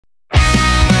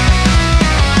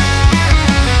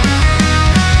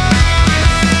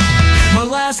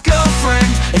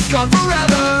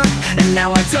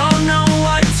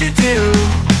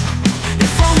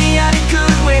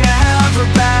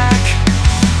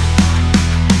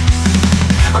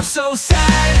so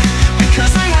sad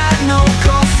because I had no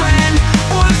girlfriend,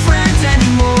 boyfriend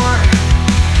anymore.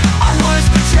 I was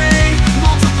betrayed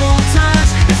multiple times.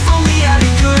 If only I had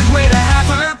a good way to have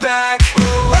her back.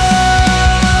 Oh,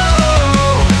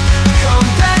 come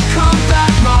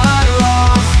back, my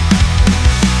love.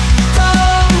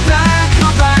 Come back,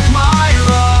 my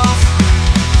love.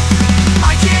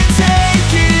 I can't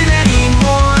take it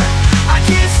anymore. I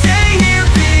can't stay here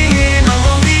being a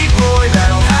lonely boy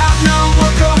that'll have no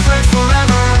more girlfriend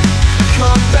forever.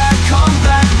 Come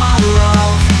back, my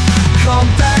love. Come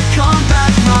back, my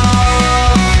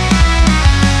love.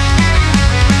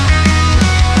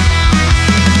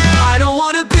 I don't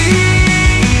wanna be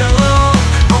alone.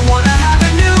 I wanna have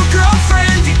a new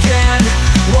girlfriend again.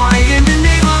 Why in the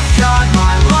name of God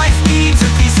my life needs to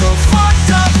be so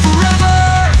fucked up forever?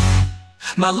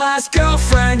 My last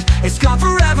girlfriend is gone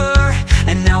forever,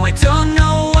 and now I don't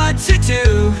know what to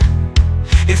do.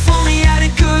 If only I had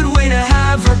a good way to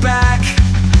have her back.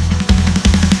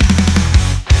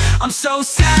 I'm so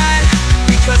sad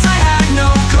because I had no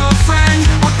girlfriend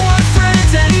or boyfriend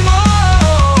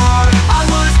anymore. I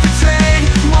was betrayed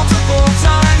multiple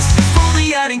times. If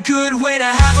only I had a good way to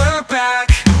have her back.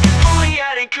 If only I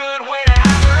had a good way to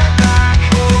have her back.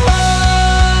 Oh,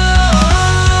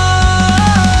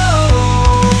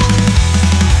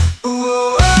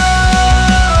 oh, oh.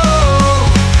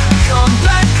 Come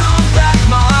back,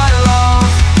 my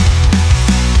love.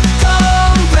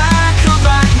 Come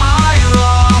back, my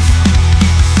love.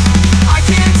 I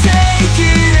can't take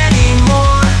it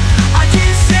anymore. I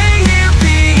can't stay here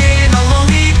being a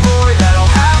lonely boy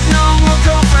that'll have no more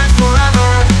girlfriend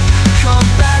forever.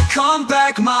 Come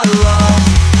back, my love.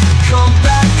 Come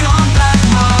back,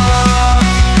 my love.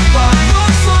 But it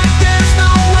looks like there's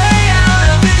no way out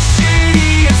of this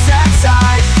shitty and sad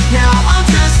side. Now I'm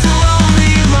just a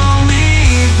lonely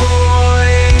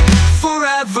boy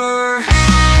forever.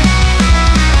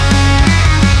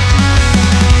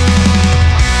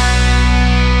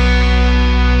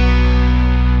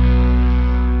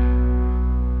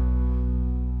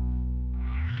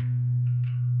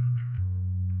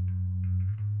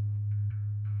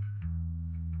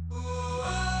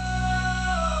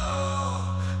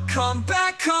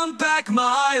 Come back,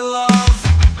 my love.